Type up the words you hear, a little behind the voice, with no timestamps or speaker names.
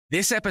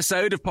This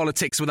episode of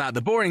Politics Without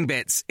the Boring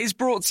Bits is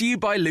brought to you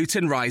by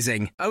Luton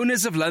Rising,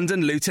 owners of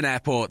London Luton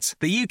Airport,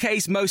 the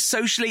UK's most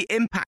socially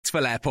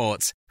impactful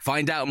airport.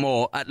 Find out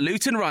more at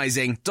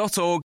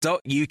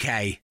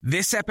lutonrising.org.uk.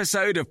 This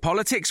episode of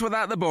Politics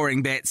Without the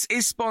Boring Bits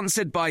is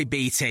sponsored by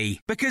BT,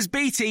 because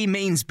BT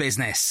means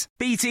business.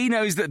 BT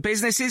knows that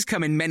businesses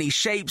come in many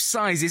shapes,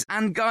 sizes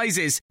and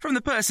guises, from the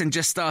person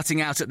just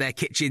starting out at their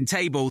kitchen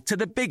table to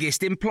the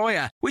biggest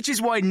employer, which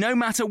is why no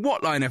matter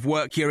what line of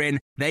work you're in,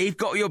 they've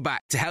got your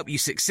back to help you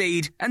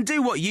succeed and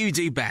do what you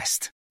do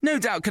best. No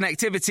doubt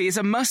connectivity is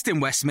a must in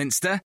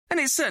Westminster,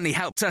 and it certainly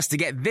helped us to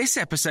get this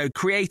episode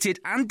created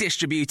and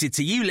distributed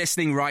to you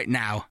listening right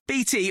now.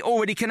 BT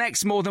already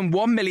connects more than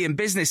 1 million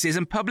businesses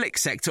and public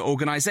sector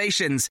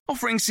organisations,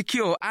 offering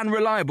secure and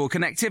reliable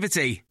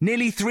connectivity.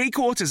 Nearly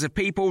 3/4 of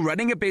people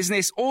running a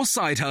business or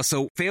side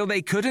hustle feel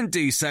they couldn't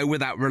do so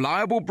without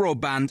reliable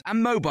broadband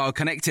and mobile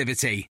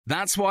connectivity.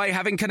 That's why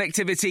having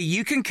connectivity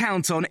you can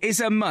count on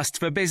is a must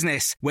for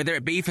business, whether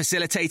it be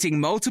facilitating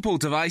multiple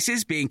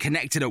devices being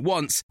connected at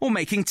once or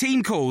making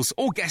team calls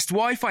or guest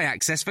Wi-Fi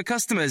access for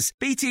customers.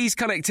 BT's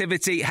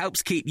connectivity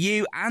helps keep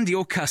you and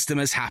your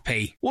customers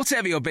happy.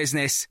 Whatever your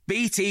business,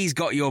 BT's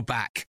got your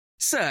back.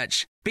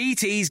 Search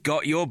BT's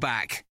got your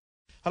back.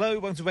 Hello,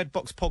 welcome to Red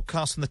Box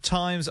Podcast from The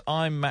Times.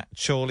 I'm Matt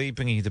Chorley,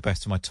 bringing you the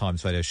best of my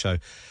Times radio show,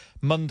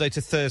 Monday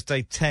to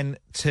Thursday, 10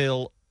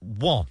 till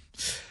 1.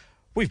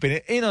 We've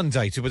been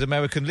inundated with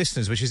American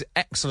listeners, which is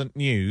excellent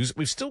news.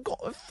 We've still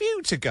got a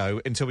few to go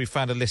until we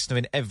found a listener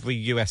in every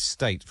US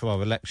state for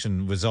our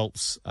election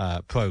results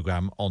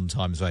programme on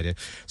Times Radio.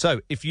 So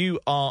if you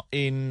are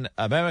in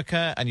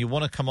America and you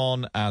want to come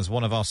on as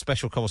one of our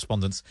special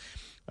correspondents,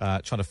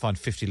 trying to find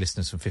 50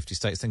 listeners from 50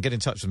 states, then get in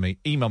touch with me.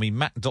 Email me,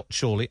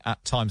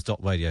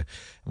 matt.chorley@times.radio, and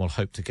we'll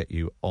hope to get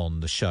you on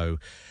the show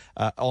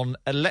on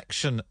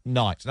election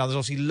night. Now, there's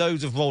obviously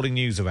loads of rolling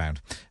news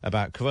around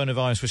about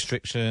coronavirus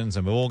restrictions,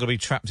 and we're all going to be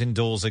trapped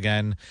indoors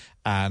again,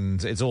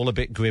 and it's all a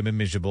bit grim and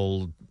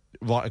miserable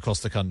right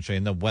across the country,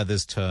 and the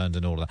weather's turned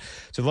and all of that.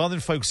 So rather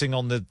than focusing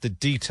on the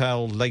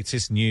detailed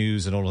latest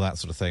news and all of that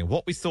sort of thing,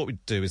 what we thought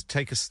we'd do is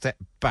take a step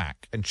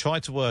back and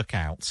try to work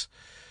out,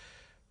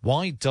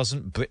 why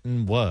doesn't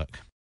Britain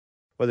work?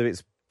 Whether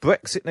it's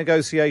Brexit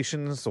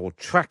negotiations or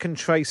track and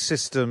trace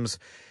systems,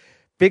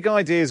 big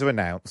ideas are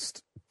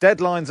announced,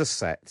 deadlines are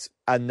set,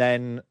 and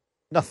then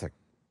nothing.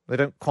 They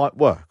don't quite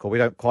work, or we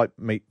don't quite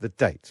meet the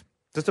date.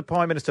 Does the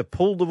Prime Minister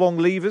pull the wrong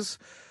levers,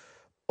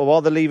 or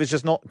are the levers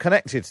just not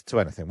connected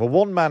to anything? Well,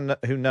 one man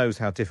who knows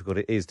how difficult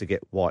it is to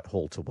get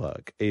Whitehall to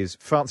work is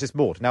Francis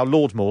Maude. Now,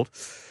 Lord Maude,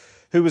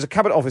 who was a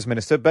Cabinet Office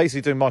Minister,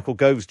 basically doing Michael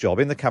Gove's job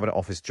in the Cabinet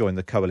Office, joined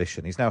the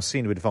coalition. He's now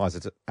Senior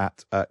Advisor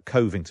at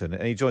Covington,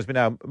 and he joins me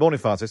now. Morning,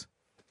 Francis.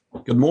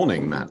 Good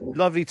morning, Matt.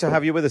 Lovely to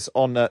have you with us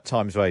on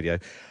Times Radio.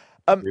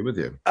 Be with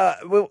you.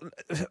 Well,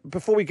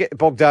 before we get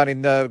bogged down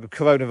in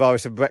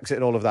coronavirus and Brexit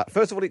and all of that,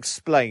 first of all,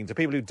 explain to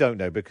people who don't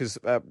know, because,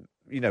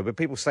 when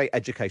people say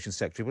Education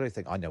Secretary, well, they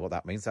think, I know what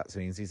that means. That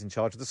means he's in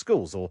charge of the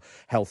schools, or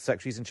Health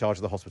Secretary, he's in charge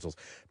of the hospitals.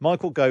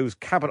 Michael Gove's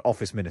Cabinet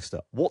Office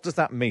Minister. What does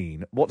that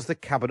mean? What does the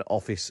Cabinet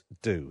Office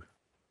do?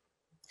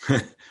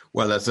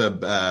 Well,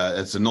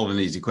 it's not an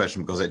easy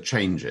question, because it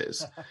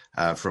changes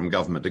from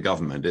government to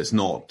government. It's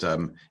not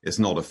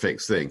a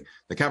fixed thing.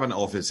 The Cabinet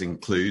Office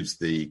includes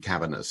the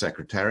Cabinet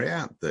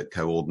Secretariat that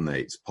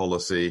coordinates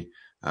policy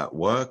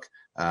work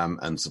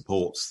and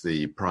supports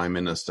the Prime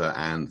Minister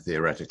and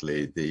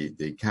theoretically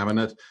the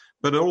Cabinet.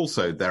 But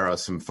also there are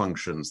some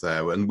functions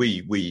there, and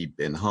we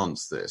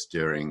enhanced this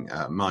during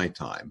my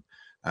time,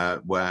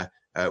 where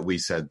we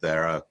said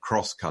there are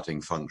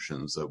cross-cutting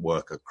functions that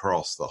work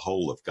across the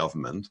whole of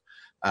government,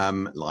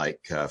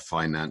 like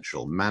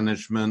financial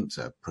management,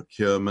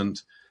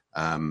 procurement,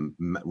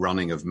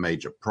 running of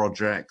major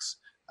projects,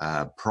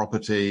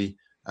 property,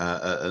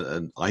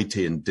 IT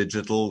and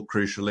digital,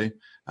 crucially.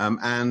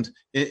 And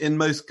in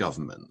most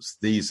governments,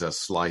 these are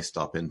sliced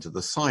up into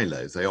the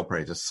silos. They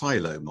operate a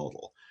silo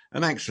model.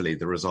 And actually,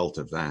 the result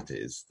of that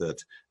is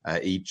that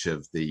each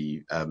of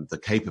the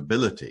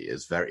capability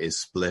is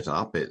split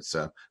up. It's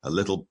a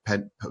little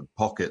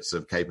pockets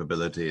of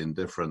capability in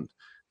different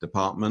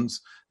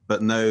departments,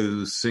 but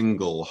no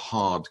single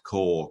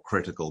hardcore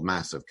critical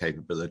mass of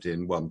capability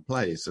in one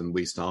place. And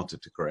we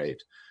started to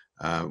create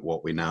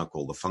what we now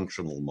call the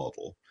functional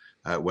model,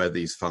 where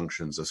these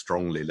functions are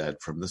strongly led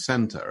from the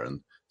centre,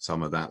 and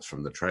some of that's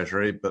from the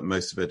Treasury, but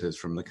most of it is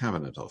from the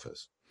Cabinet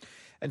Office.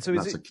 And so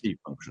that's a key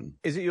function.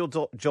 Is it your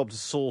job to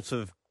sort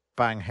of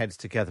bang heads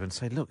together and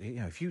say, look,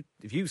 if you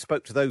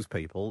spoke to those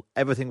people,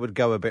 everything would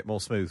go a bit more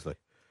smoothly?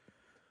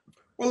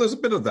 Well, there's a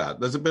bit of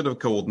that. There's a bit of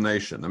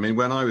coordination. I mean,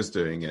 when I was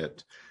doing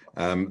it,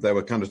 there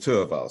were kind of two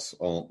of us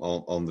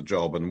on the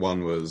job, and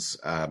one was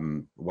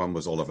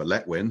Oliver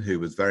Letwin, who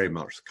was very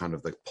much kind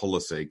of the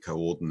policy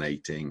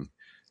coordinating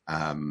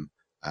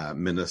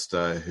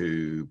minister,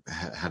 who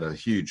had a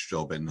huge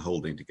job in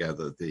holding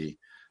together the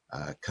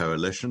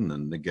coalition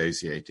and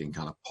negotiating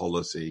kind of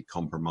policy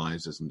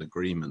compromises and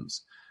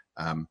agreements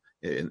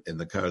in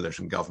the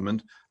coalition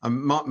government.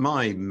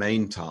 My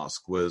main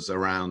task was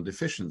around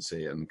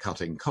efficiency and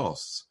cutting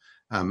costs.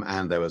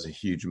 and there was a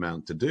huge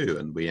amount to do.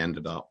 And we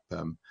ended up,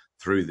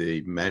 through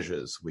the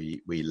measures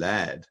we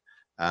led,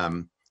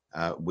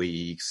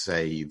 we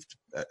saved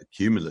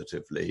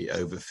cumulatively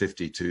over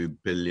 £52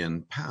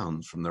 billion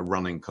from the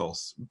running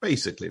costs,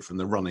 basically from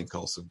the running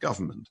costs of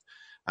government.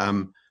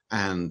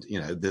 And,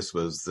 this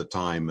was the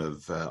time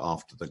of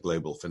after the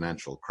global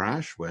financial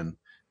crash when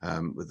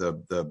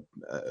the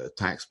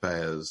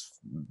taxpayers'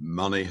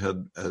 money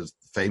had, as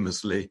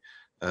famously,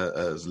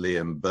 as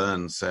Liam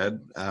Burns said,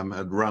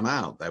 had run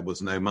out. There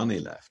was no money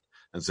left.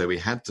 And so we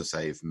had to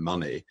save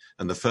money.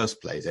 And the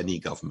first place any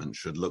government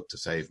should look to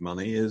save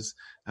money is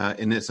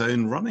in its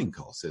own running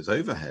costs, its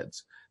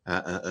overheads.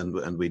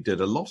 And we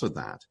did a lot of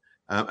that.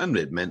 And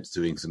it meant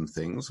doing some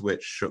things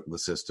which shook the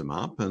system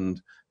up, and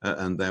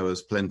there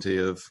was plenty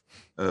of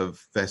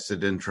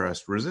vested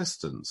interest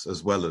resistance,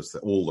 as well as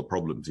all the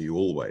problems you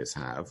always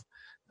have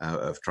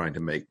of trying to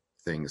make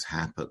things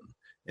happen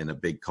in a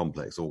big,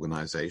 complex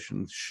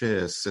organization,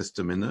 sheer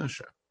system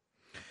inertia.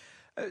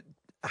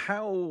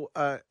 How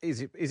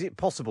is it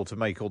possible to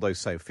make all those,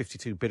 say,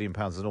 £52 billion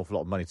is an awful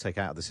lot of money to take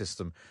out of the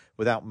system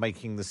without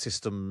making the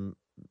system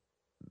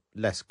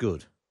less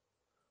good?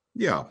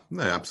 Yeah,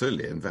 no,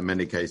 absolutely. In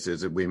many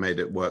cases, we made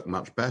it work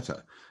much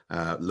better.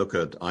 Look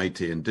at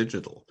IT and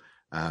digital.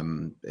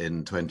 In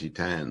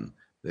 2010,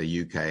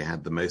 the UK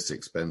had the most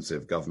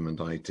expensive government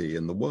IT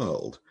in the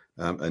world,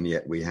 and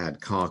yet we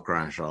had car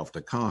crash after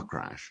car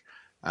crash.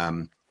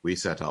 We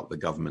set up the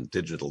Government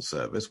Digital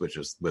Service, which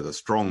is with a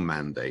strong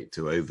mandate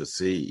to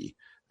oversee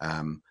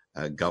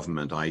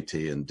government IT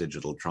and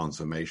digital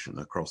transformation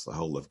across the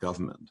whole of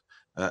government.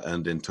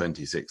 And in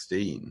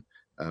 2016,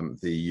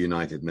 the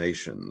United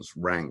Nations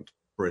ranked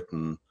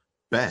Britain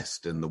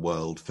best in the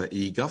world for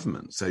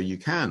e-government. So you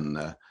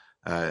can,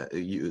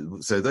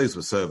 so those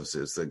were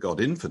services that got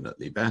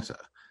infinitely better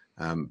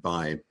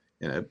by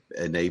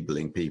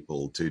enabling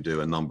people to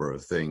do a number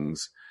of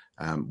things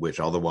which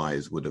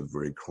otherwise would have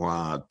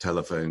required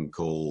telephone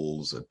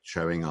calls,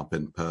 showing up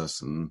in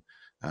person,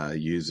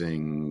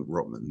 using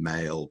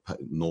mail,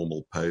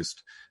 normal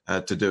post,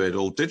 to do it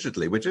all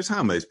digitally, which is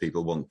how most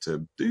people want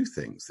to do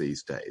things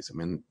these days. I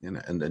mean,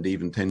 and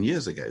even 10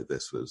 years ago,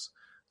 this was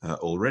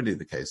already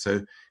the case.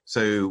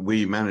 So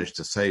we managed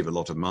to save a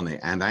lot of money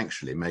and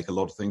actually make a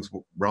lot of things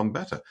run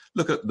better.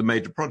 Look at the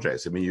major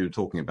projects. I mean, you were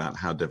talking about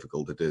how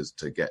difficult it is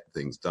to get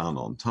things done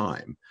on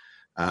time.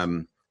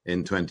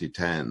 In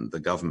 2010, the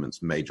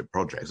government's major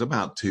projects,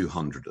 about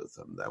 200 of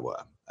them there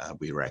were,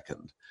 we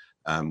reckoned,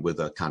 with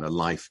a kind of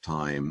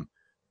lifetime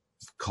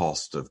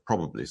cost of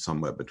probably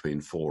somewhere between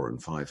 400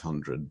 and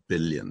 500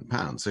 billion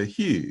pounds. So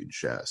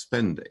huge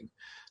spending.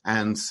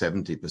 And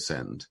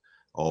 70%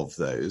 of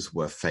those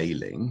were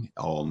failing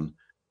on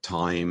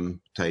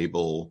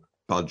timetable,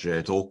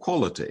 budget, or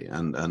quality.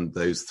 And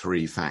those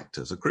three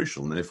factors are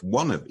crucial.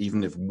 And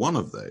even if one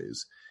of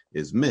those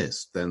is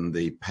missed, then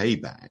the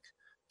payback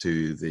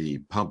to the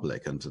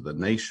public and to the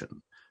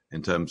nation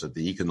in terms of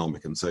the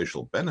economic and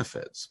social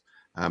benefits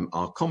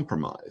are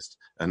compromised.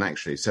 And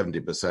actually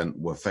 70%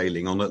 were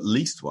failing on at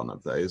least one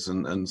of those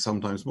and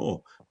sometimes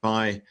more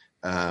by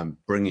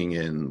bringing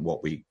in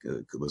what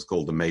was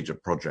called the Major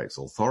Projects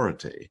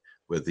Authority,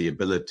 with the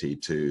ability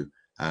to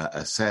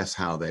assess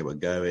how they were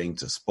going,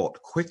 to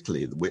spot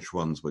quickly which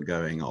ones were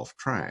going off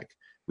track.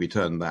 We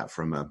turned that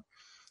from a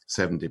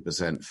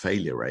 70%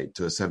 failure rate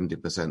to a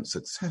 70%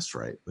 success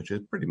rate, which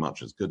is pretty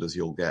much as good as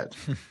you'll get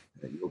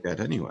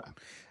anywhere.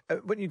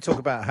 When you talk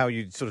about how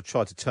you sort of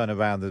try to turn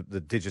around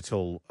the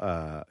digital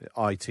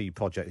IT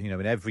project,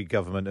 in every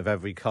government of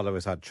every colour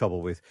has had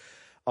trouble with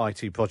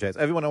IT projects.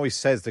 Everyone always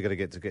says they're going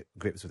to get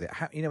grips with it.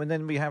 And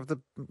then we have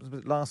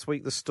last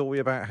week the story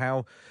about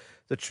how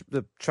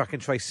the track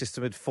and trace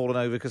system had fallen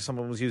over because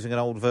someone was using an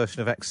old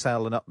version of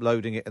Excel and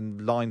uploading it,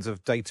 and lines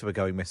of data were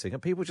going missing.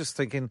 And people just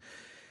thinking,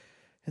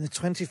 in the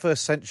 21st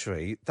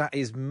century, that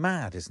is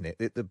mad, isn't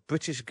it? The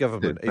British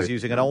government is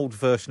using an old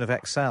version of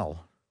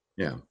Excel.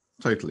 Yeah,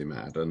 totally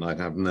mad. And I'd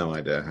have no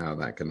idea how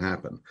that can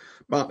happen.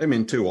 But, I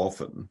mean, too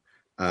often,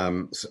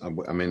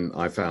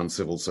 I found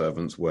civil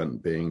servants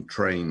weren't being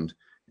trained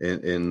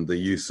in the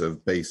use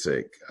of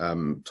basic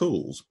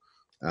tools.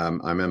 I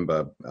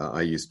remember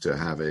I used to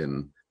have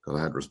because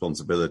I had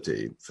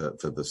responsibility for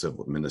the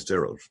civil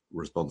ministerial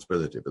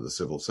responsibility for the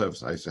civil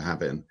service. I used to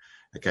have in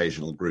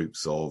occasional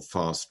groups of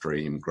fast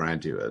stream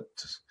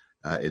graduates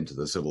into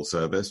the civil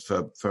service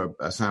for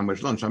a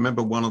sandwich lunch. I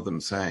remember one of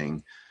them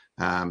saying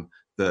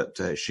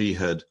that she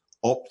had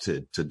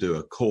opted to do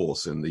a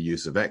course in the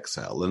use of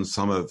Excel, and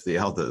some of the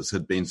others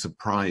had been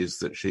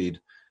surprised that she'd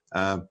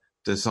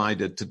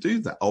opted to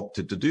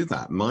do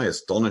that. My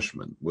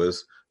astonishment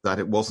was that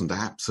it wasn't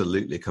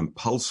absolutely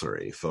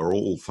compulsory for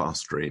all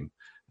fast stream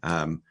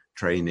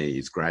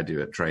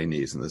graduate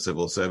trainees in the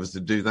civil service to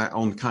do that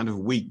on kind of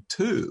week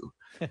 2.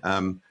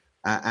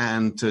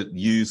 And to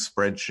use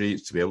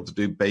spreadsheets, to be able to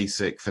do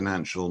basic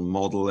financial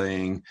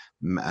modeling,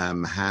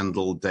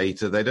 handle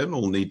data. They don't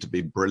all need to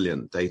be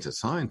brilliant data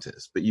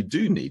scientists, but you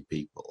do need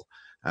people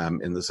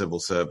in the civil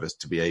service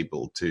to be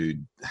able to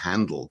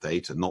handle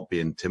data, not be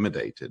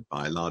intimidated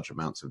by large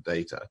amounts of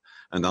data,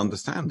 and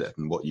understand it.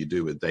 And what you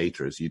do with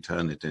data is you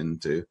turn it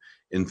into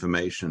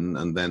information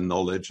and then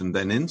knowledge and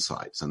then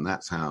insights. And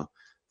that's how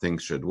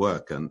things should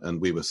work.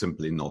 And we were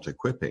simply not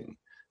equipping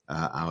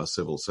our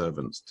civil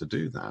servants to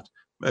do that.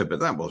 No,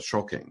 but that was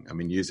shocking. I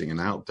mean, using an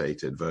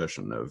outdated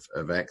version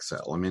of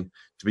Excel. I mean,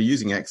 to be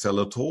using Excel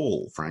at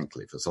all,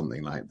 frankly, for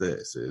something like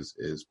this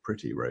is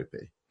pretty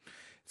ropey.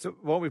 So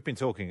while we've been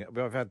talking,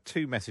 I've had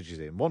two messages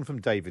in. One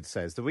from David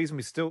says, the reason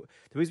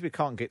we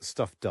can't get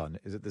stuff done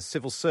is that the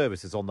civil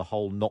service is on the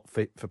whole not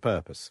fit for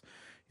purpose.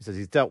 He says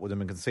he's dealt with them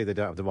and can see they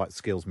don't have the right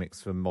skills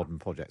mix for modern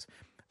projects.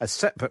 A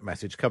separate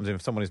message comes in from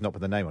someone who's not put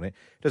their name on it.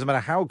 It doesn't matter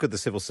how good the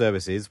civil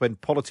service is when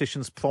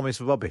politicians promise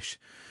rubbish.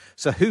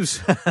 So I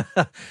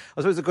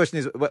suppose the question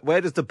is,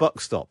 where does the buck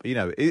stop? You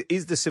know,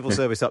 is the civil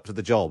service up to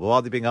the job, or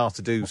are they being asked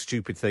to do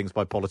stupid things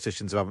by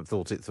politicians who haven't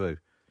thought it through?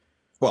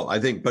 Well, I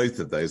think both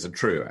of those are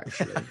true,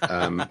 actually.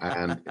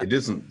 And it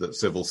isn't that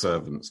civil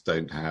servants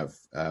don't have...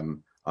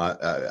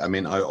 I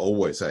mean, I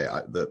always say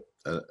that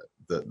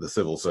the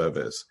civil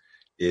service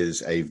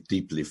is a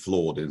deeply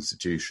flawed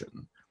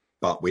institution,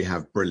 but we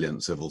have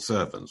brilliant civil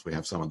servants. We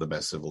have some of the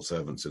best civil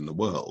servants in the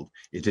world.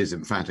 It is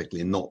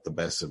emphatically not the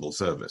best civil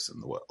service in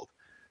the world.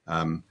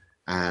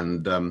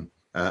 And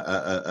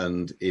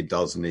it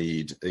does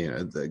need,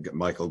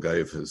 Michael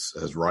Gove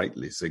has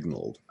rightly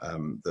signalled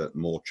that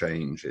more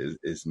change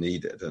is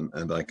needed,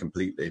 and I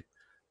completely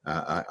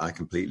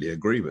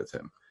agree with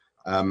him.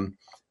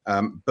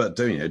 But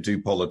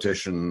do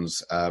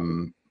politicians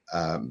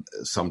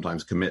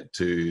sometimes commit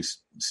to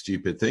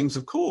stupid things?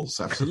 Of course,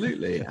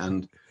 absolutely,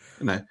 and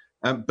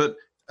but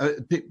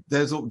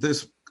there's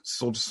this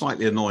sort of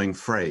slightly annoying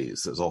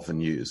phrase that's often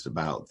used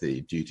about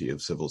the duty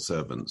of civil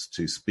servants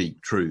to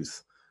speak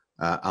truth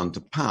unto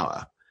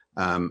power.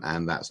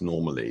 And that's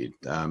normally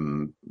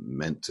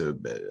meant to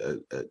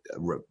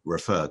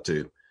refer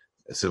to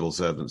civil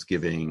servants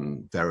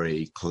giving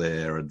very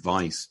clear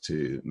advice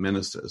to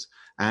ministers.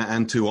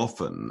 And too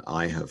often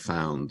I have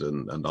found,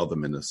 and other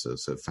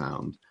ministers have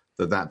found,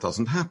 that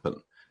doesn't happen.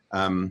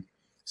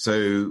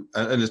 So,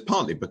 and it's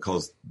partly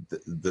because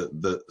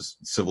the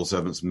civil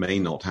servants may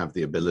not have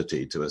the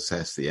ability to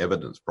assess the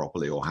evidence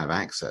properly or have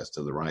access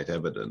to the right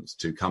evidence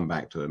to come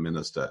back to a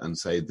minister and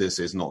say, this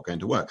is not going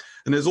to work.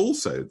 And there's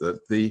also that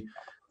the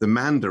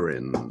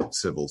Mandarin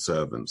civil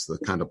servants, the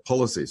kind of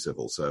policy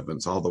civil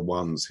servants, are the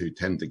ones who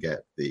tend to get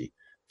the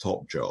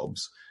top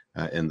jobs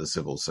in the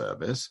civil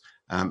service.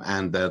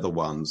 And they're the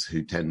ones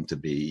who tend to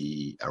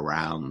be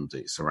around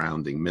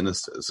surrounding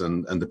ministers.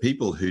 And the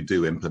people who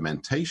do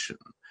implementation,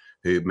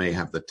 who may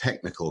have the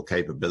technical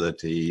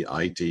capability,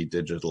 IT,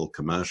 digital,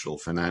 commercial,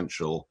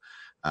 financial,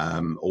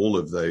 all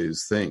of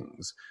those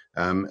things,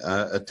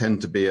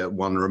 tend to be at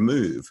one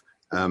remove.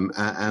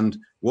 And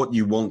what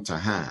you want to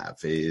have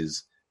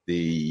is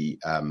the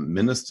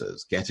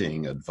ministers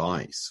getting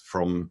advice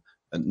from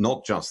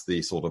not just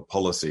the sort of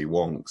policy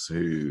wonks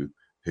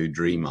who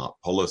dream up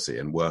policy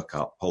and work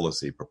up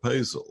policy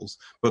proposals,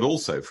 but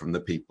also from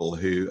the people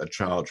who are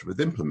charged with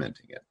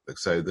implementing it.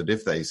 So that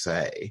if they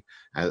say,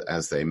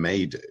 as they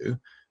may do,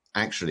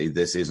 actually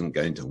this isn't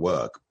going to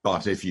work,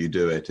 but if you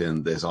do it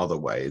in this other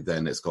way,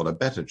 then it's got a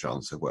better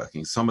chance of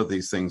working. Some of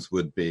these things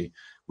would be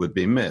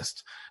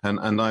missed.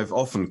 And I've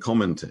often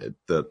commented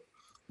that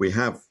we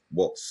have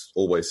what's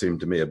always seemed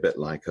to me a bit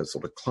like a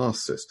sort of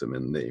class system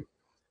in the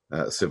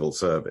civil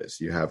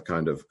service. You have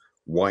kind of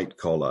white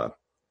collar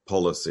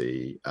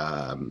policy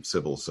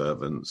civil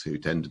servants who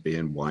tend to be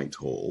in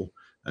Whitehall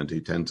and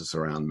who tend to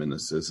surround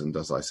ministers and,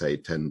 as I say,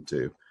 tend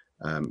to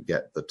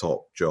get the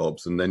top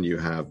jobs. And then you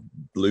have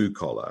blue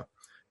collar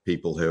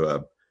people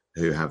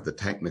who have the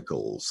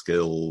technical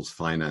skills,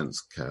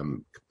 finance,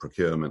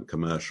 procurement,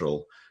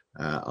 commercial,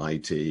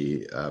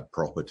 IT,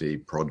 property,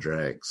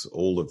 projects,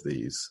 all of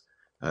these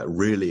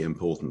really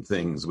important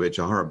things, which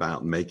are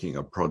about making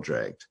a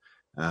project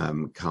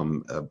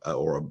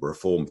or a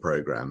reform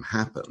program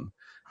happen.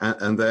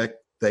 And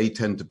they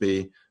tend to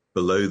be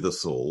below the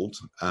salt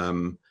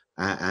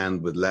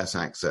and with less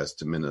access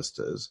to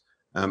ministers.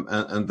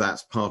 And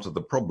that's part of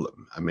the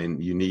problem. I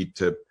mean, you need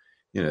to,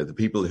 the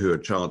people who are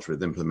charged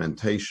with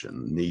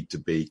implementation need to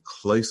be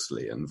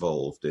closely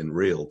involved in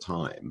real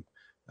time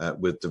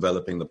with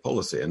developing the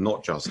policy, and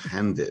not just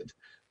handed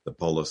the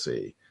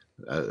policy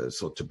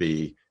to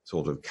be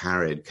sort of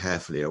carried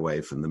carefully away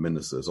from the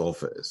minister's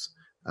office.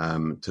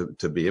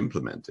 To be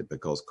implemented,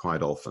 because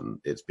quite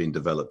often it's been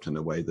developed in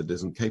a way that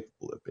isn't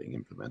capable of being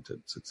implemented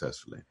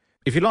successfully.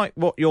 If you like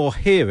what you're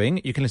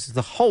hearing, you can listen to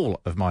the whole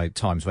of my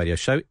Times Radio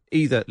show.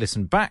 Either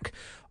listen back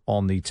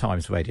on the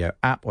Times Radio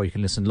app, or you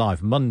can listen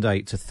live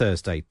Monday to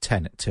Thursday,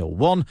 10 till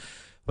 1.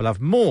 We'll have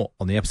more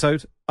on the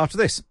episode after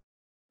this.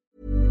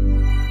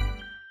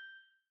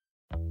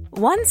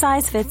 One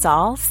size fits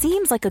all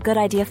seems like a good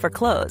idea for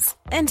clothes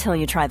until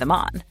you try them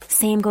on.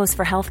 Same goes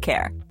for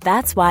healthcare.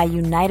 That's why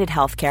United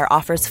Healthcare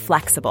offers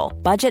flexible,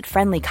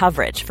 budget-friendly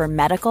coverage for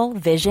medical,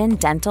 vision,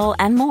 dental,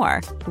 and more.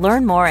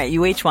 Learn more at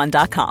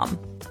UH1.com.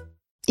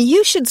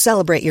 You should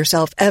celebrate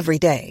yourself every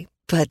day,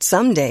 But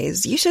some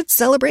days you should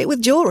celebrate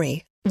with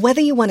jewelry. Whether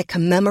you want to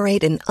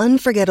commemorate an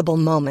unforgettable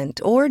moment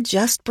or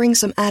just bring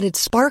some added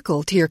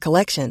sparkle to your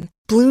collection,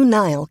 Blue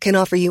Nile can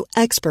offer you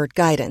expert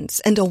guidance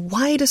and a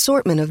wide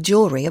assortment of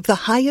jewelry of the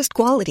highest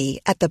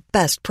quality at the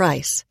best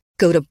price.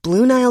 Go to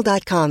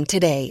BlueNile.com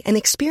today and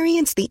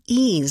experience the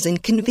ease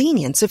and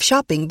convenience of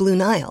shopping Blue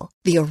Nile,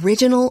 the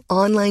original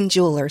online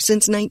jeweler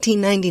since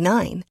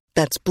 1999.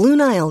 That's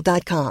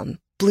BlueNile.com.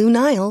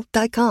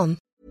 BlueNile.com.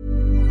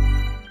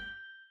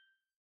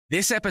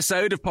 This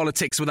episode of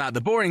Politics Without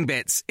the Boring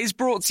Bits is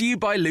brought to you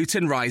by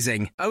Luton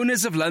Rising,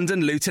 owners of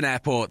London Luton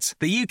Airport,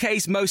 the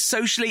UK's most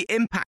socially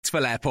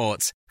impactful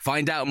airport.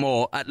 Find out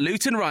more at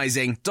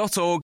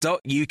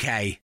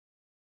lutonrising.org.uk.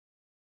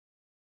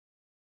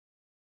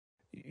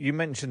 You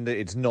mentioned that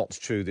it's not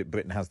true that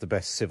Britain has the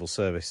best civil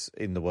service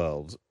in the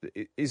world.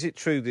 Is it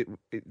true that,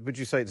 would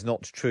you say it's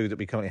not true that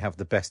we currently have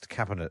the best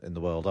cabinet in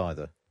the world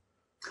either?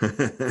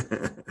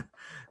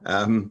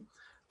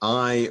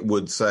 I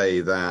would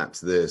say that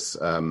this,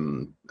 I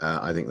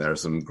think there are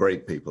some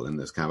great people in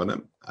this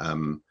cabinet,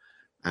 but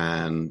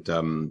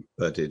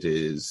it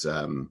is,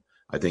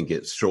 I think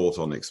it's short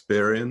on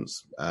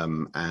experience,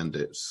 and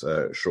it's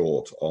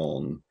short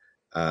on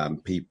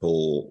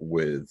people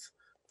with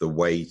the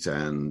weight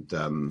and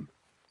the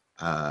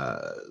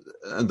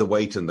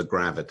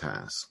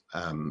gravitas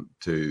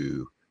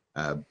to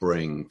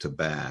bring to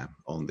bear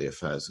on the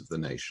affairs of the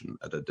nation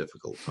at a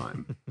difficult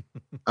time.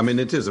 I mean,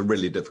 it is a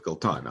really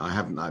difficult time. I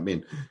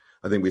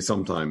think we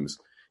sometimes,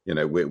 we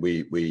are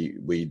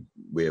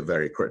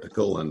very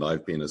critical, and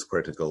I've been as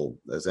critical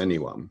as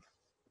anyone,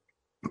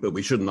 but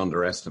we shouldn't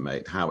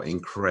underestimate how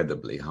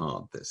incredibly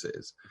hard this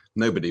is.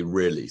 Nobody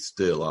really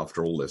still,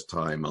 after all this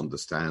time,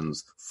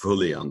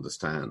 fully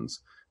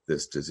understands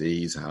this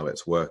disease, how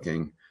it's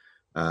working,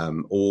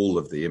 all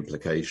of the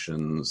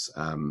implications,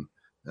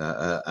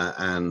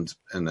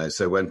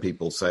 so when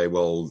people say,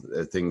 well,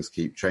 things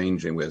keep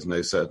changing, there's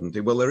no certainty.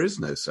 Well, there is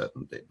no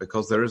certainty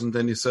because there isn't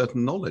any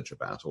certain knowledge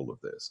about all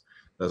of this.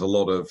 There's a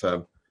lot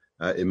of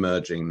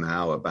emerging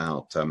now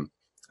about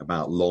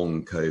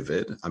long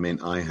COVID. I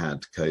mean, I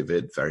had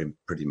COVID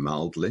pretty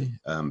mildly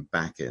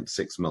back in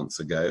 6 months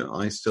ago.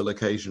 I still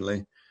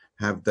occasionally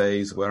have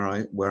days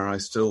where I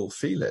still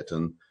feel it.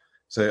 And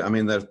so, I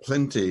mean, there's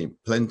plenty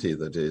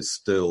that is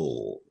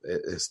still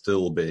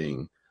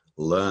being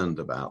learned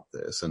about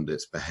this and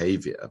its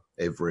behavior.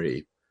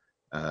 Every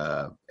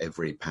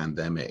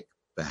pandemic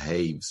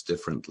behaves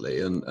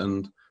differently,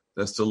 and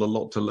there's still a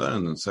lot to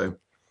learn. And so,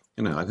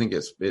 I think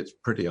it's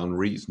pretty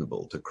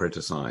unreasonable to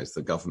criticize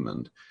the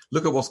government.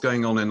 Look at what's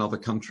going on in other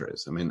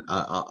countries. I mean,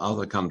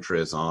 other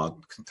countries are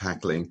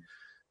tackling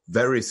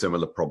very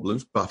similar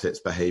problems, but it's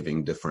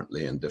behaving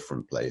differently in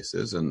different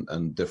places,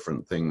 and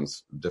different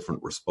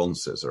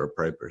responses are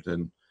appropriate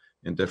in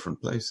different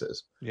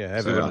places.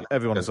 Yeah,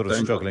 everyone is sort of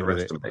struggling with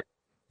it.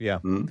 Yeah,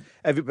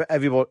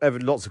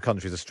 lots of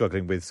countries are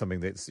struggling with something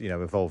that's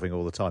evolving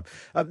all the time.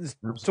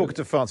 Talking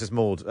to Francis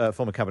Maude,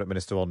 former cabinet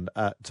minister on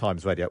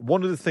Times Radio,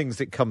 one of the things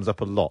that comes up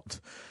a lot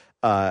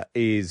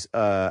is,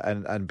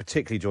 and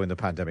particularly during the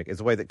pandemic, is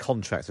the way that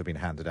contracts have been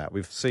handed out.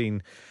 We've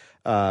seen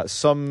we've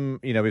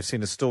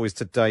seen the stories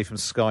today from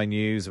Sky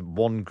News, and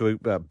one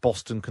group,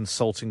 Boston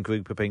Consulting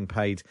Group, are being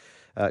paid.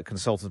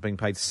 Consultants being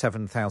paid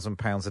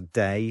 £7,000 a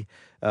day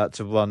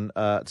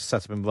to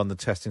set up and run the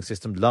testing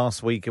system.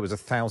 Last week, it was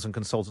 1,000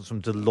 consultants from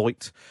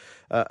Deloitte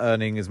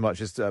earning as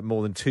much as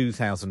more than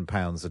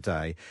 £2,000 a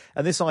day.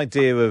 And this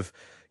idea of,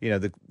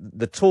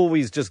 the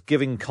Tories just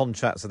giving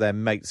contracts to their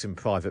mates in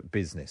private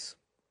business.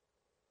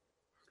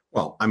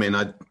 Well, I mean,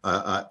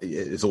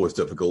 it's always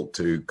difficult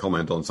to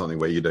comment on something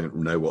where you don't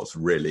know what's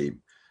really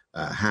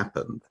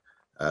happened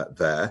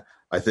there.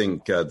 I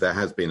think there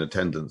has been a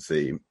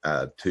tendency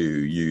to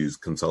use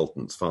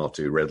consultants far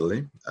too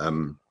readily.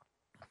 And,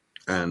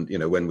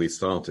 when we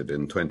started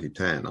in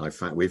 2010,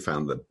 we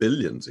found that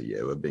billions a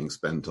year were being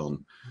spent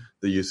on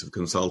the use of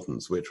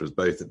consultants, which was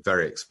both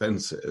very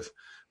expensive,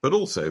 but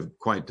also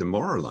quite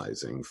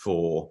demoralizing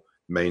for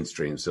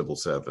mainstream civil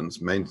servants.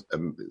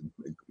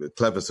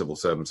 Clever civil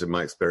servants, in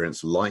my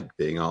experience, like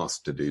being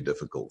asked to do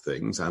difficult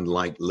things and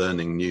like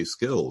learning new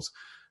skills.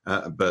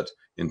 But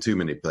in too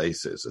many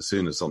places, as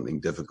soon as something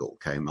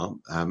difficult came up,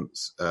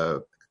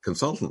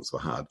 consultants were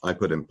hired. I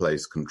put in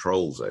place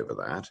controls over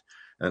that,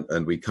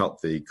 and we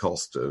cut the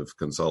cost of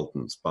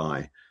consultants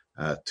by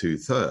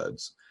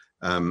 2/3.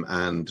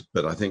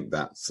 But I think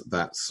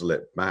that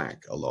slipped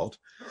back a lot.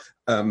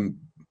 On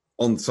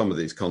some of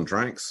these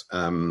contracts,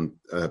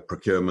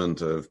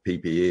 procurement of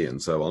PPE and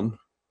so on.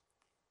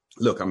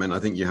 Look, I mean, I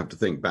think you have to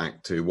think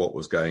back to what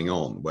was going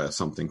on, where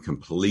something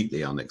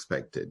completely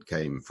unexpected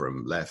came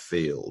from left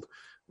field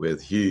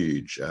with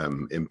huge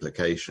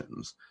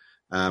implications.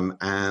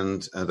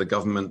 And the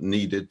government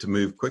needed to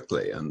move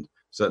quickly. And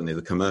certainly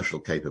the commercial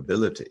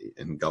capability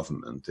in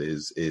government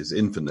is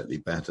infinitely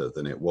better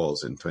than it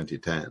was in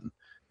 2010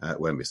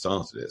 when we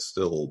started. It's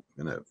still,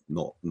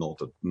 not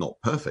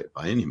perfect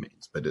by any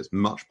means, but it's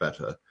much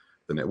better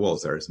than it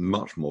was. There is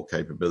much more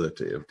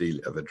capability of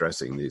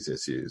addressing these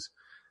issues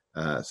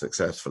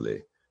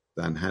successfully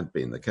than had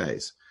been the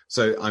case.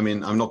 So, I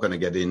mean, I'm not going to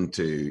get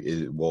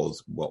into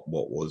what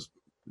was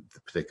the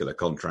particular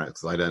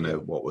contracts. I don't know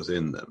what was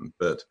in them,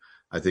 but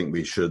I think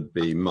we should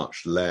be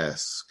much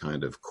less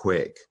kind of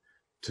quick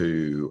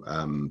to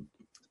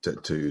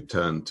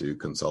turn to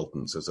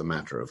consultants as a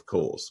matter of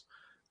course.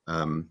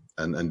 And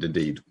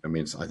indeed, I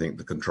mean, I think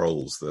the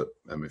controls that,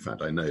 in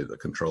fact, I know the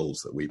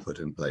controls that we put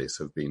in place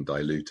have been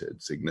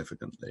diluted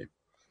significantly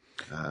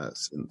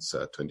since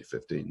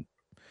 2015.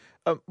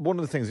 One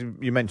of the things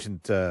you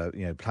mentioned,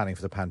 planning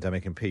for the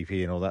pandemic and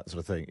PPE and all that sort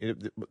of thing.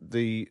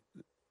 The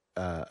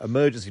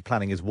emergency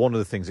planning is one of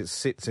the things. It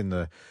sits in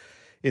the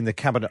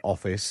Cabinet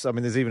Office. I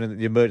mean, there's even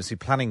the Emergency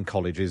Planning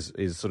College is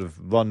sort of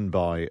run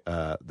by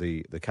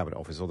the Cabinet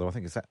Office. Although I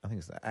think it's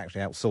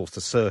actually outsourced to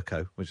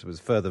Serco, which was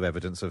further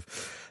evidence of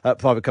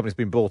private companies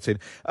being brought in.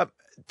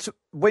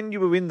 When you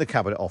were in the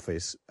Cabinet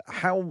Office,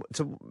 how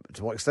to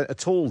what extent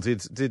at all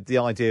did the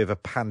idea of a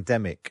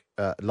pandemic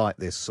like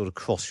this sort of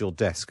cross your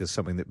desk as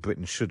something that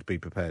Britain should be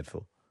prepared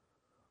for?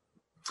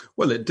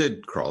 Well, it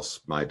did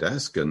cross my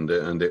desk, and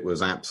it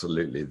was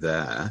absolutely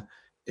there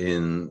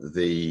in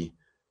the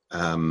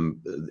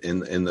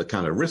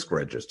kind of risk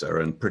register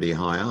and pretty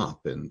high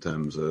up in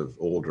terms of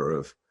order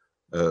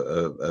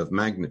of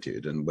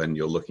magnitude. And when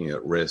you're looking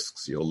at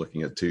risks, you're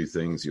looking at two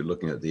things. You're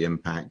looking at the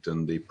impact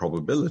and the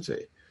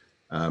probability.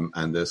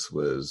 And this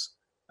was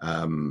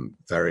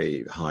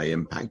very high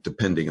impact,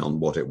 depending on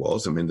what it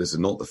was. I mean, this is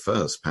not the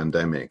first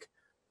pandemic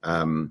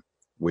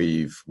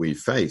we've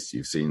faced.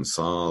 You've seen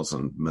SARS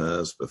and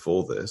MERS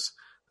before this.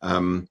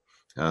 But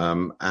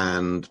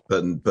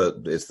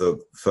it's the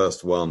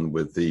first one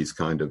with these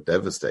kind of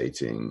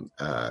devastating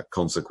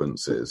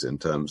consequences in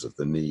terms of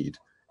the need,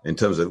 in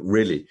terms of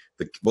really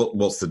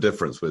what's the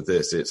difference with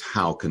this? It's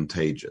how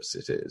contagious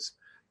it is.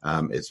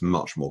 It's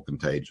much more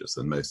contagious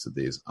than most of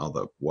these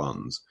other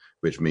ones,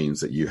 which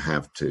means that you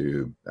have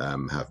to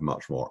have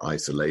much more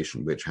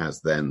isolation, which has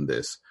then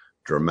this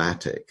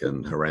dramatic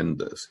and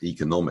horrendous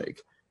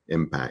economic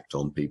impact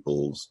on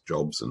people's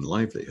jobs and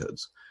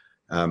livelihoods.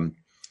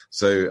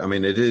 So, I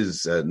mean, it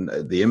is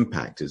the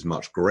impact is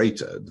much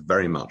greater,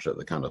 very much at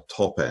the kind of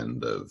top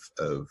end of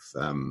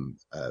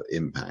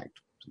impact,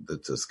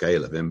 the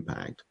scale of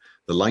impact.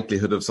 The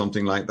likelihood of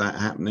something like that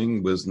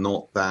happening was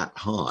not that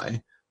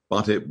high,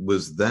 but it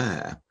was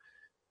there.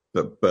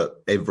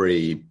 But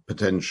every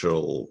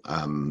potential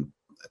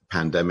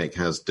pandemic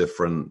has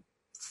different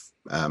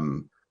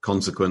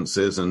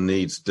consequences and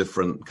needs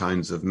different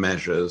kinds of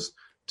measures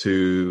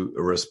to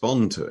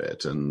respond to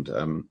it.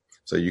 And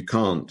so you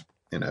can't,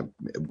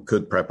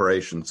 could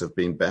preparations have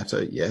been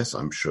better? Yes,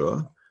 I'm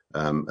sure.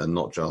 And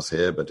not just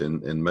here, but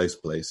in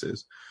most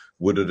places.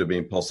 Would it have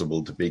been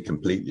possible to be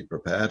completely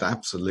prepared?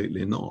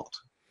 Absolutely not.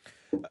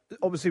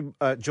 Obviously,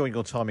 during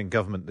your time in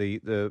government,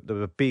 there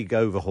was a big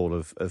overhaul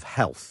of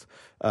health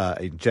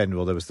in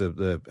general. There was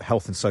the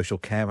Health and Social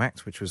Care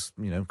Act, which was,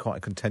 quite a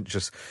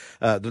contentious.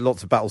 There were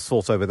lots of battles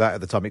fought over that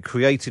at the time. It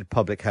created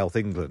Public Health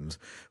England,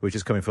 which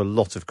is coming for a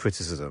lot of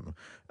criticism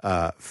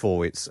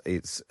for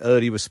its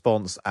early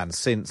response and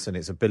since, and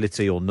its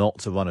ability or not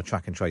to run a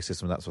track and trace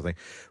system, that sort of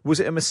thing.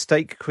 Was it a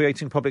mistake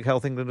creating Public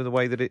Health England in the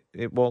way that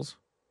it was?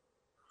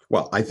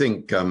 Well, I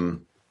think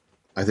in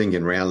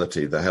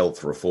reality, the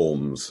health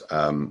reforms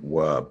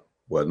were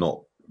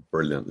not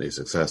brilliantly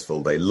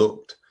successful. They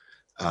looked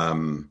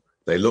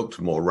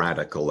more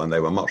radical, and they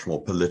were much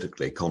more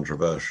politically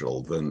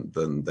controversial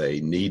than they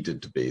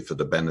needed to be for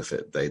the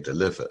benefit they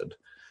delivered.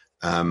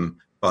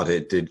 But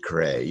it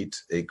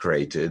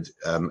created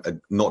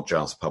not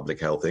just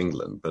Public Health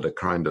England, but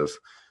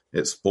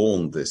it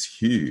spawned this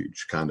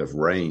huge kind of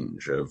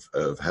range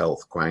of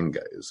health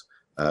quangos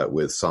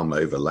with some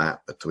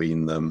overlap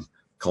between them,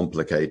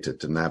 complicated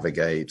to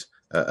navigate,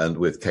 and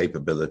with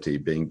capability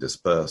being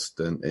dispersed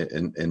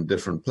in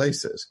different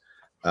places.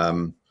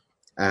 And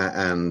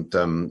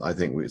I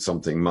think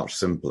something much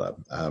simpler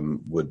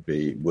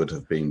would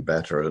have been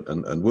better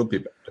and would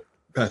be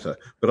better.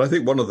 But I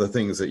think one of the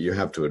things that you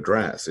have to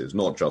address is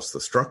not just the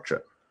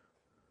structure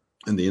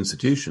and the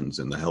institutions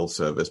in the health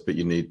service, but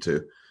you need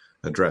to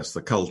address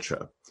the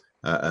culture.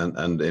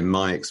 And in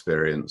my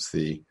experience,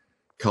 the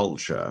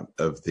culture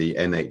of the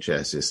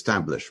NHS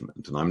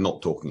establishment, and I'm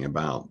not talking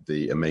about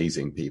the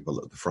amazing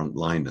people at the front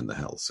line in the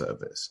health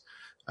service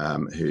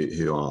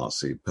who are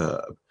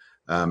superb,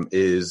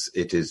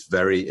 it is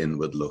very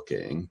inward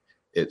looking.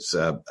 It's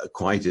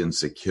quite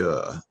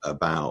insecure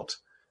about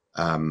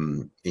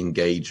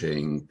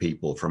engaging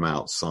people from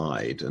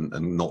outside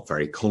and not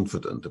very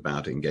confident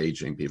about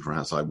engaging people from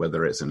outside,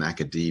 whether it's in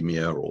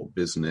academia or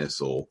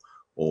business or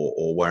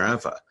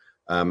wherever.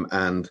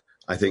 And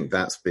I think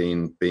that's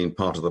been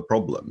part of the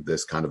problem,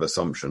 this kind of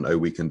assumption,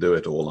 we can do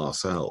it all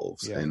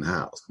ourselves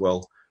in-house.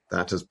 Well,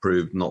 that has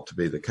proved not to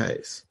be the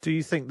case. Do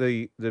you think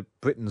the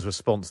Britain's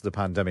response to the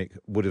pandemic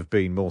would have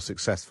been more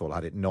successful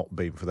had it not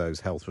been for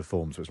those health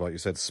reforms, which, like you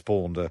said,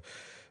 spawned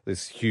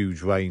this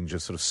huge range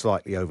of sort of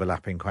slightly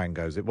overlapping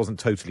quangos? It wasn't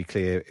totally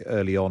clear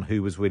early on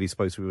who was really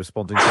supposed to be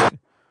responding to it.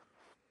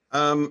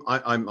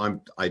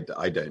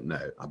 I don't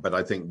know, but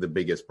I think the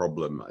biggest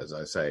problem, as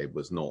I say,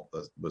 was not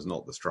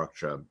the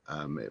structure.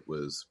 It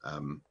was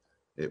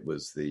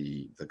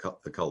the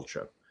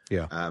culture.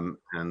 Yeah.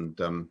 And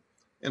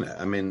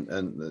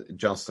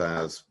just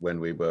as when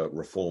we were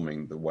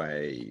reforming the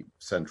way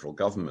central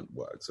government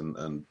works,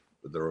 and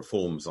the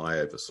reforms I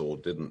oversaw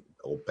didn't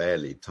or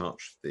barely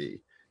touched the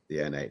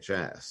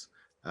NHS.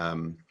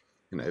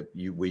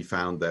 We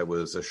found there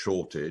was a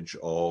shortage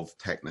of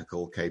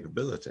technical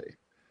capability.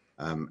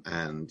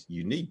 And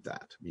you need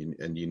that,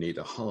 and you need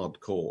a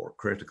hardcore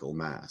critical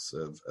mass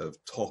of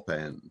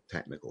top-end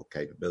technical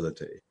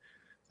capability.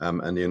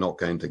 And you're not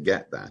going to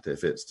get that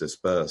if it's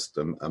dispersed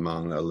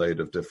among a load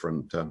of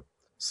different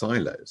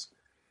silos.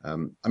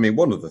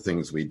 One of the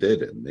things we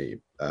did in the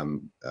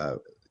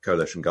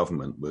coalition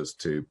government was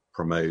to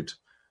promote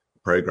a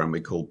program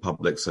we called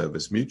Public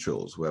Service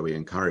Mutuals, where we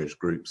encouraged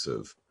groups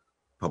of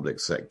public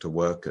sector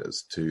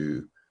workers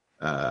to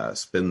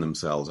spin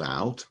themselves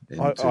out.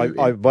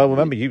 I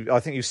remember you.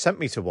 I think you sent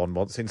me to one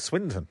once in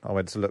Swindon. I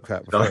went to look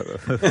at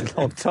a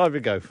long time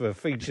ago for a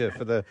feature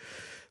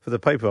for the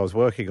paper I was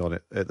working on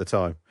it at the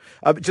time.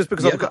 Just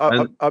because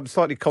I'm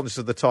slightly conscious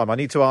of the time, I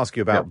need to ask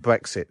you about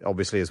Brexit,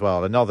 obviously, as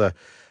well. Another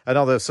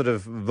sort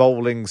of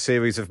rolling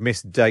series of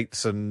missed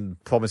dates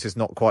and promises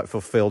not quite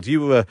fulfilled.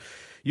 You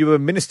were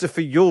Minister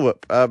for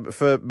Europe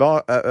for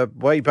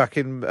way back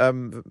in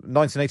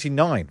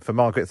 1989 for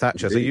Margaret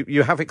Thatcher. Indeed. So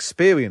you have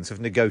experience of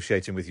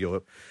negotiating with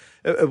Europe.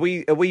 Are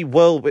we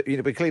world? We're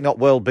clearly not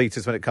world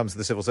beaters when it comes to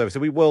the civil service. Are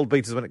we world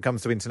beaters when it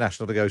comes to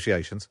international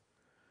negotiations?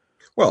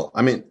 Well,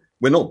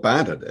 we're not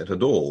bad at it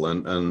at all,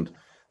 and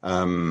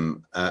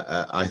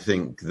I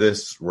think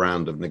this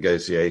round of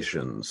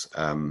negotiations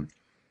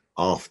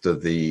after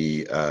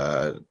the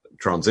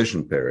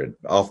transition period,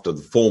 after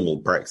the formal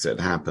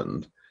Brexit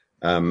happened,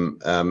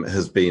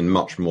 has been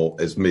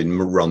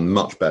run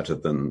much better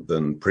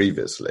than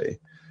previously,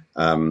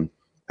 I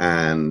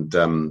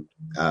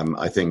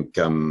think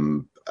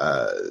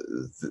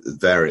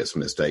various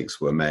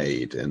mistakes were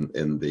made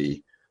in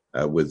the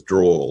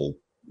withdrawal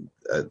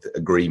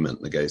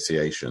agreement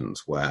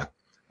negotiations, where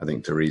I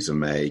think Theresa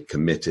May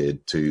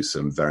committed to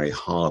some very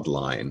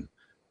hardline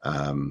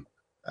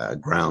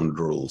ground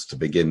rules to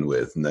begin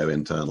with, no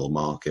internal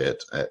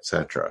market,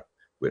 etc.,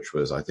 which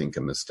was, I think,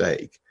 a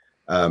mistake.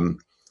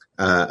 And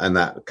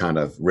that kind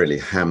of really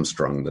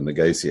hamstrung the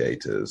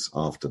negotiators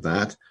after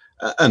that.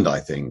 And I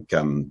think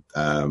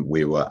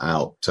we were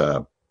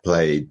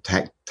outplayed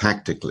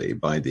tactically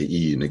by the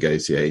EU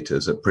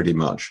negotiators at pretty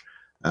much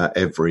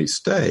every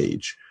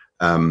stage,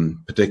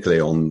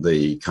 particularly on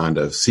the kind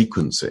of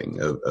sequencing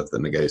of the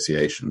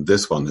negotiation.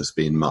 This one has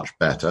been much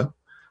better.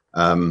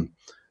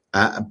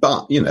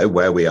 But,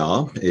 where we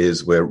are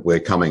is we're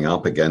coming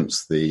up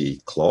against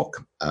the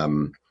clock.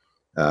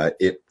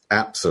 It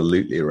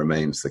absolutely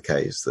remains the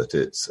case that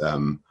it's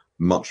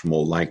much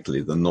more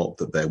likely than not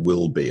that there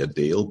will be a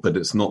deal, but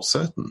it's not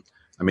certain.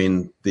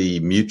 The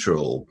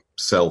mutual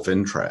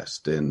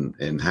self-interest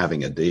in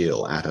having a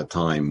deal at a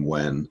time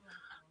when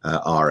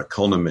our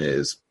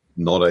economies,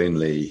 not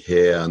only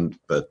here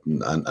but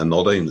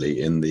not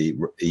only in the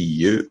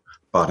EU,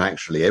 but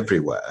actually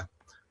everywhere,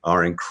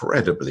 are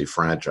incredibly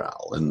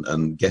fragile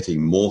and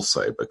getting more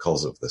so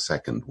because of the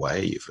second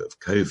wave of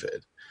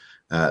COVID.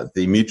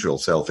 The mutual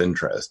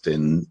self-interest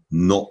in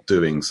not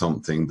doing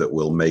something that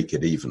will make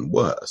it even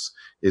worse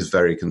is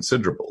very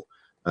considerable.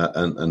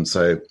 And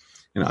so,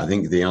 I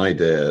think the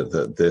idea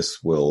that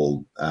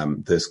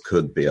this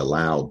could be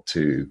allowed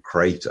to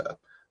crater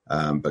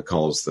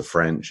because the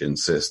French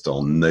insist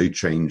on no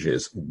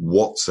changes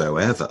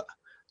whatsoever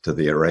to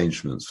the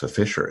arrangements for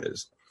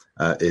fisheries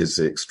is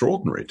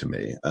extraordinary to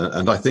me.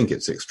 And I think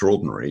it's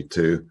extraordinary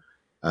to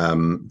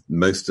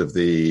most of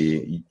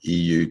the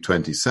EU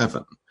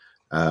 27.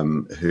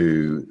 I'm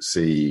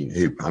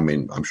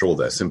sure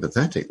they're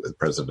sympathetic with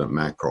President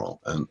Macron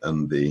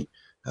and the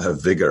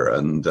vigor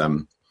and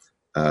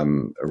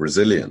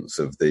resilience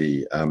of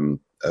the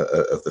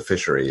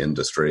fishery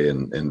industry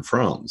in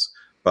France.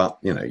 But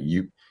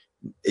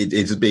it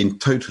has been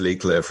totally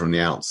clear from the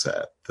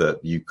outset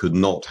that you could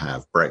not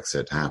have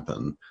Brexit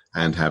happen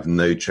and have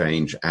no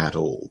change at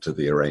all to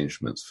the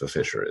arrangements for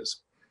fisheries.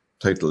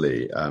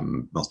 Totally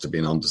must have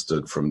been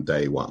understood from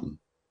day one.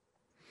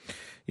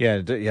 Yeah,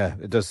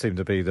 it does seem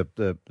to be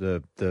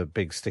the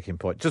big sticking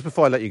point. Just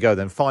before I let you go,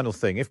 then, final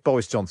thing: if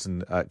Boris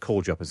Johnson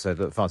called you up and said,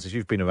 "Look, Francis,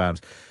 you've been around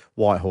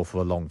Whitehall for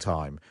a long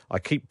time. I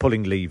keep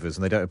pulling levers,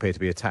 and they don't appear to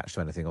be attached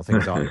to anything, or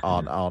things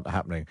aren't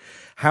happening."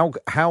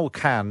 How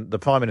can the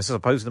Prime Minister,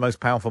 supposed the most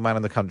powerful man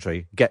in the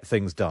country, get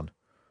things done?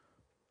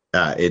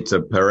 It's a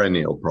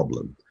perennial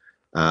problem.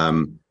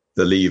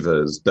 The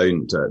levers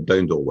don't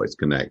always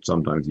connect.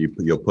 Sometimes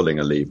you're pulling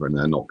a lever and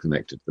they're not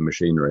connected to the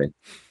machinery.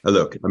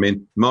 Look,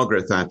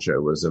 Margaret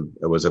Thatcher was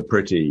a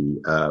pretty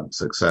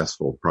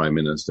successful prime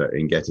minister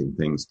in getting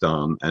things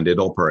done, and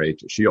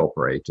she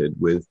operated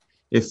with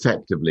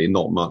effectively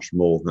not much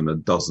more than a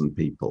dozen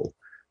people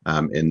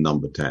in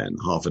Number 10,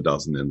 half a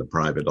dozen in the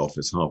private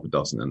office, half a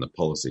dozen in the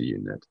policy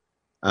unit.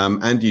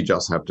 And you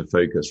just have to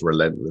focus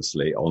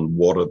relentlessly on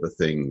what are the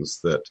things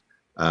that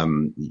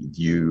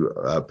you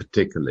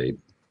particularly,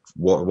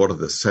 what are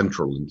the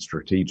central and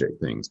strategic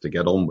things to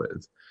get on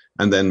with,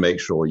 and then make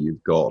sure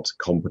you've got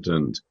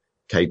competent,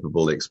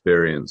 capable,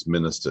 experienced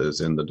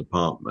ministers in the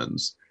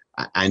departments,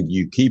 and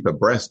you keep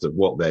abreast of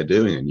what they're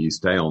doing and you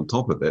stay on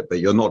top of it, but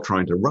you're not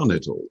trying to run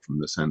it all from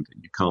the centre.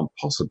 You can't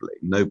possibly,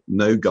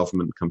 no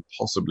government can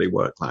possibly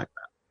work like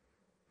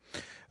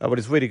that. Well,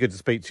 it's really good to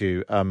speak to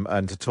you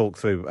and to talk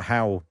through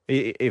how,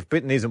 if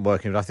Britain isn't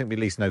working, I think we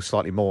at least know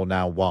slightly more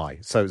now why.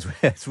 So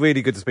it's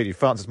really good to speak to you.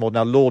 Francis Maude,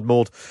 now Lord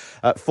Maude,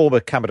 former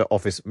Cabinet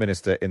Office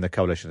Minister in the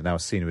Coalition and now a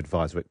Senior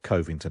Advisor at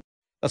Covington.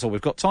 That's all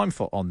we've got time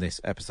for on this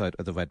episode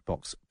of the Red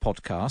Box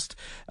podcast.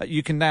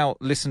 You can now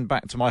listen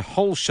back to my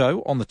whole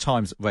show on the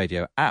Times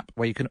Radio app,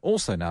 where you can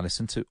also now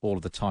listen to all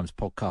of the Times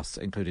podcasts,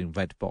 including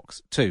Red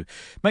Box 2.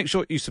 Make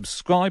sure you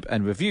subscribe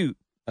and review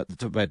at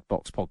the Red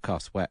Box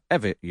podcast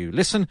wherever you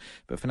listen.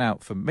 But for now,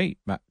 from me,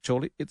 Matt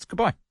Chorley, it's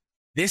goodbye.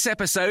 This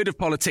episode of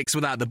Politics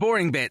Without the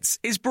Boring Bits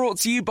is brought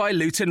to you by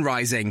Luton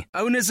Rising,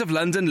 owners of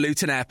London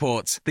Luton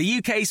Airport, the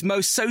UK's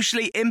most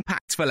socially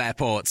impactful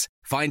airport.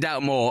 Find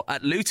out more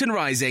at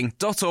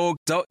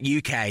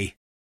lutonrising.org.uk.